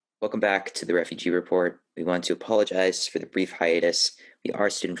Welcome back to the Refugee Report. We want to apologize for the brief hiatus. We are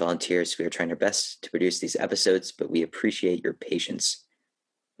student volunteers. We are trying our best to produce these episodes, but we appreciate your patience.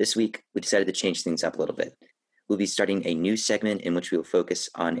 This week, we decided to change things up a little bit. We'll be starting a new segment in which we will focus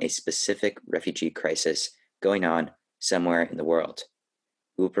on a specific refugee crisis going on somewhere in the world.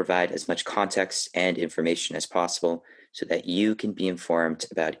 We will provide as much context and information as possible so that you can be informed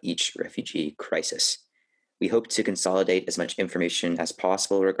about each refugee crisis. We hope to consolidate as much information as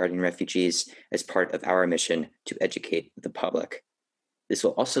possible regarding refugees as part of our mission to educate the public. This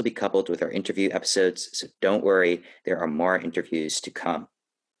will also be coupled with our interview episodes, so don't worry, there are more interviews to come.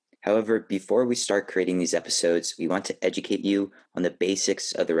 However, before we start creating these episodes, we want to educate you on the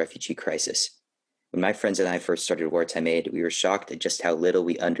basics of the refugee crisis. When my friends and I first started Wartime Aid, we were shocked at just how little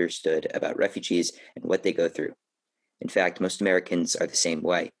we understood about refugees and what they go through. In fact, most Americans are the same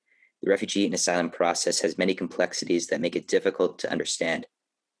way. The refugee and asylum process has many complexities that make it difficult to understand.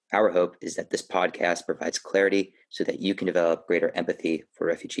 Our hope is that this podcast provides clarity so that you can develop greater empathy for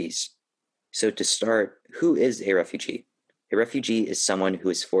refugees. So to start, who is a refugee? A refugee is someone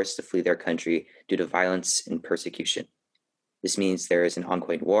who is forced to flee their country due to violence and persecution. This means there is an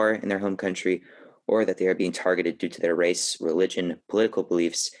ongoing war in their home country, or that they are being targeted due to their race, religion, political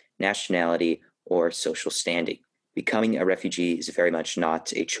beliefs, nationality, or social standing. Becoming a refugee is very much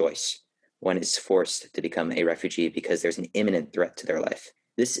not a choice. One is forced to become a refugee because there's an imminent threat to their life.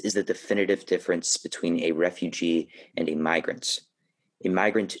 This is the definitive difference between a refugee and a migrant. A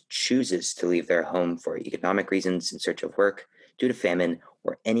migrant chooses to leave their home for economic reasons in search of work, due to famine,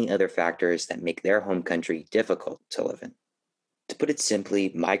 or any other factors that make their home country difficult to live in. To put it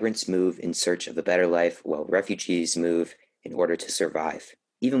simply, migrants move in search of a better life, while refugees move in order to survive.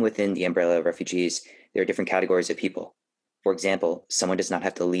 Even within the umbrella of refugees, there are different categories of people. For example, someone does not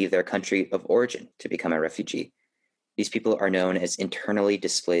have to leave their country of origin to become a refugee. These people are known as internally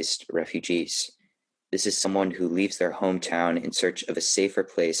displaced refugees. This is someone who leaves their hometown in search of a safer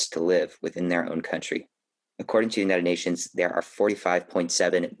place to live within their own country. According to the United Nations, there are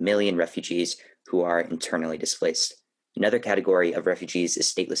 45.7 million refugees who are internally displaced. Another category of refugees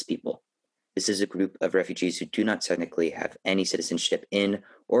is stateless people. This is a group of refugees who do not technically have any citizenship in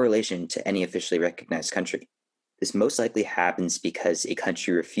or relation to any officially recognized country. This most likely happens because a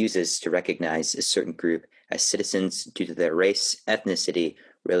country refuses to recognize a certain group as citizens due to their race, ethnicity,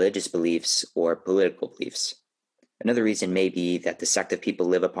 religious beliefs, or political beliefs. Another reason may be that the sect of people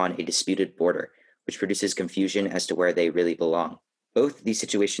live upon a disputed border, which produces confusion as to where they really belong. Both these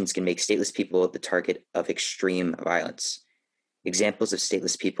situations can make stateless people the target of extreme violence. Examples of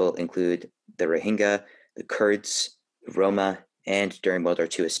stateless people include the Rohingya, the Kurds, the Roma, and during World War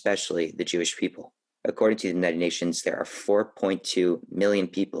II especially, the Jewish people. According to the United Nations, there are 4.2 million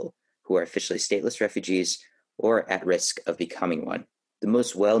people who are officially stateless refugees or at risk of becoming one. The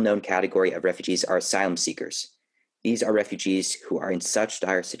most well-known category of refugees are asylum seekers. These are refugees who are in such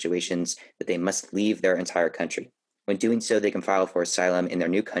dire situations that they must leave their entire country. When doing so, they can file for asylum in their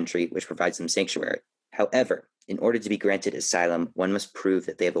new country, which provides them sanctuary. However, in order to be granted asylum, one must prove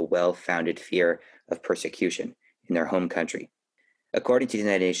that they have a well-founded fear of persecution in their home country. According to the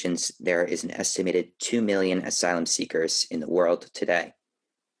United Nations, there is an estimated 2 million asylum seekers in the world today.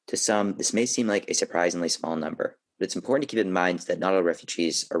 To some, this may seem like a surprisingly small number, but it's important to keep in mind that not all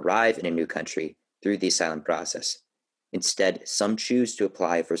refugees arrive in a new country through the asylum process. Instead, some choose to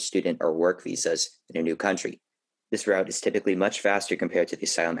apply for student or work visas in a new country. This route is typically much faster compared to the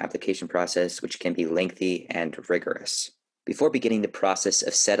asylum application process, which can be lengthy and rigorous. Before beginning the process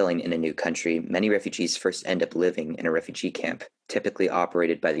of settling in a new country, many refugees first end up living in a refugee camp, typically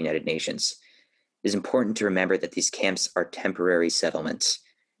operated by the United Nations. It is important to remember that these camps are temporary settlements.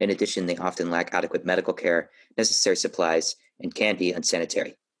 In addition, they often lack adequate medical care, necessary supplies, and can be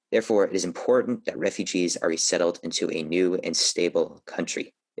unsanitary. Therefore, it is important that refugees are resettled into a new and stable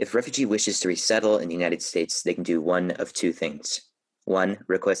country. If a refugee wishes to resettle in the United States, they can do one of two things. 1,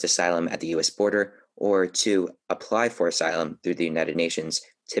 request asylum at the U.S. border, or 2, apply for asylum through the United Nations,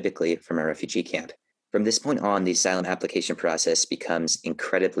 typically from a refugee camp. From this point on, the asylum application process becomes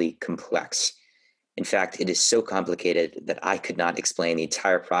incredibly complex. In fact, it is so complicated that I could not explain the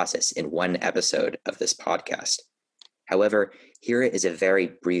entire process in one episode of this podcast. However, here is a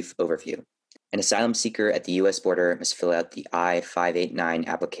very brief overview. An asylum seeker at the U.S. border must fill out the I-589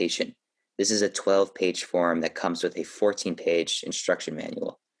 application. This is a 12-page form that comes with a 14-page instruction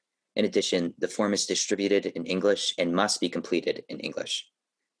manual. In addition, the form is distributed in English and must be completed in English.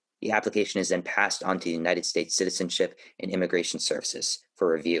 The application is then passed on to the United States Citizenship and Immigration Services for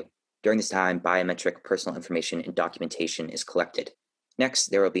review. During this time, biometric personal information and documentation is collected. Next,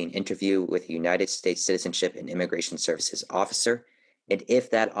 there will be an interview with a United States Citizenship and Immigration Services officer, And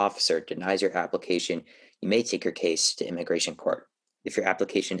if that officer denies your application, you may take your case to immigration court. If your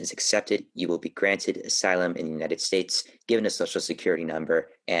application is accepted, you will be granted asylum in the United States, given a social security number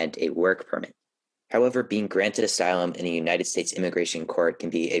and a work permit. However, being granted asylum in a United States immigration court can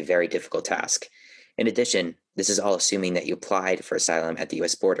be a very difficult task. In addition, this is all assuming that you applied for asylum at the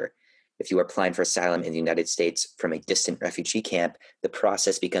US border. If you are applying for asylum in the United States from a distant refugee camp, the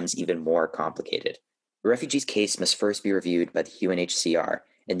process becomes even more complicated. A refugee's case must first be reviewed by the UNHCR,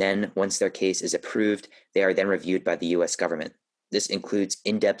 and then, once their case is approved, they are then reviewed by the US government. This includes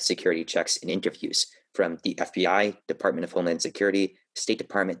in depth security checks and interviews from the FBI, Department of Homeland Security, State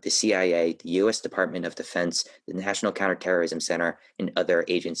Department, the CIA, the US Department of Defense, the National Counterterrorism Center, and other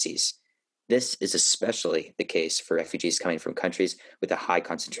agencies. This is especially the case for refugees coming from countries with a high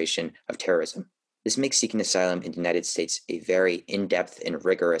concentration of terrorism. This makes seeking asylum in the United States a very in depth and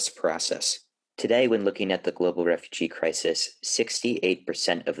rigorous process. Today, when looking at the global refugee crisis,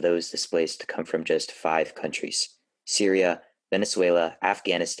 68% of those displaced come from just 5 countries: Syria, Venezuela,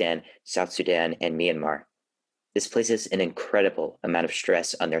 Afghanistan, South Sudan, and Myanmar. This places an incredible amount of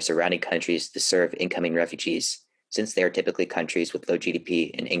stress on their surrounding countries to serve incoming refugees, since they are typically countries with low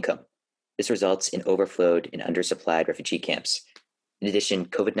GDP and income. This results in overflowed and undersupplied refugee camps. In addition,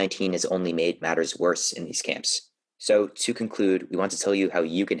 COVID-19 has only made matters worse in these camps. So, to conclude, we want to tell you how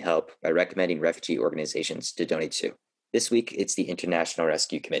you can help by recommending refugee organizations to donate to. This week, it's the International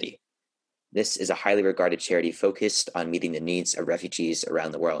Rescue Committee. This is a highly regarded charity focused on meeting the needs of refugees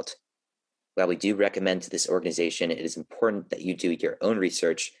around the world. While we do recommend to this organization, it is important that you do your own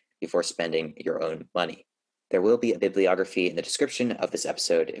research before spending your own money. There will be a bibliography in the description of this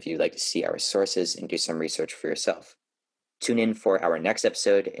episode if you'd like to see our sources and do some research for yourself. Tune in for our next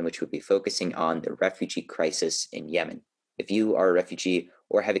episode, in which we'll be focusing on the refugee crisis in Yemen. If you are a refugee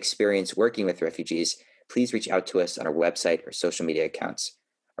or have experience working with refugees, please reach out to us on our website or social media accounts.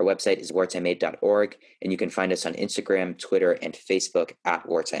 Our website is wartimeaid.org, and you can find us on Instagram, Twitter, and Facebook at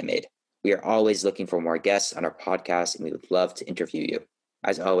wartimeaid. We are always looking for more guests on our podcast, and we would love to interview you.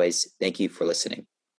 As always, thank you for listening.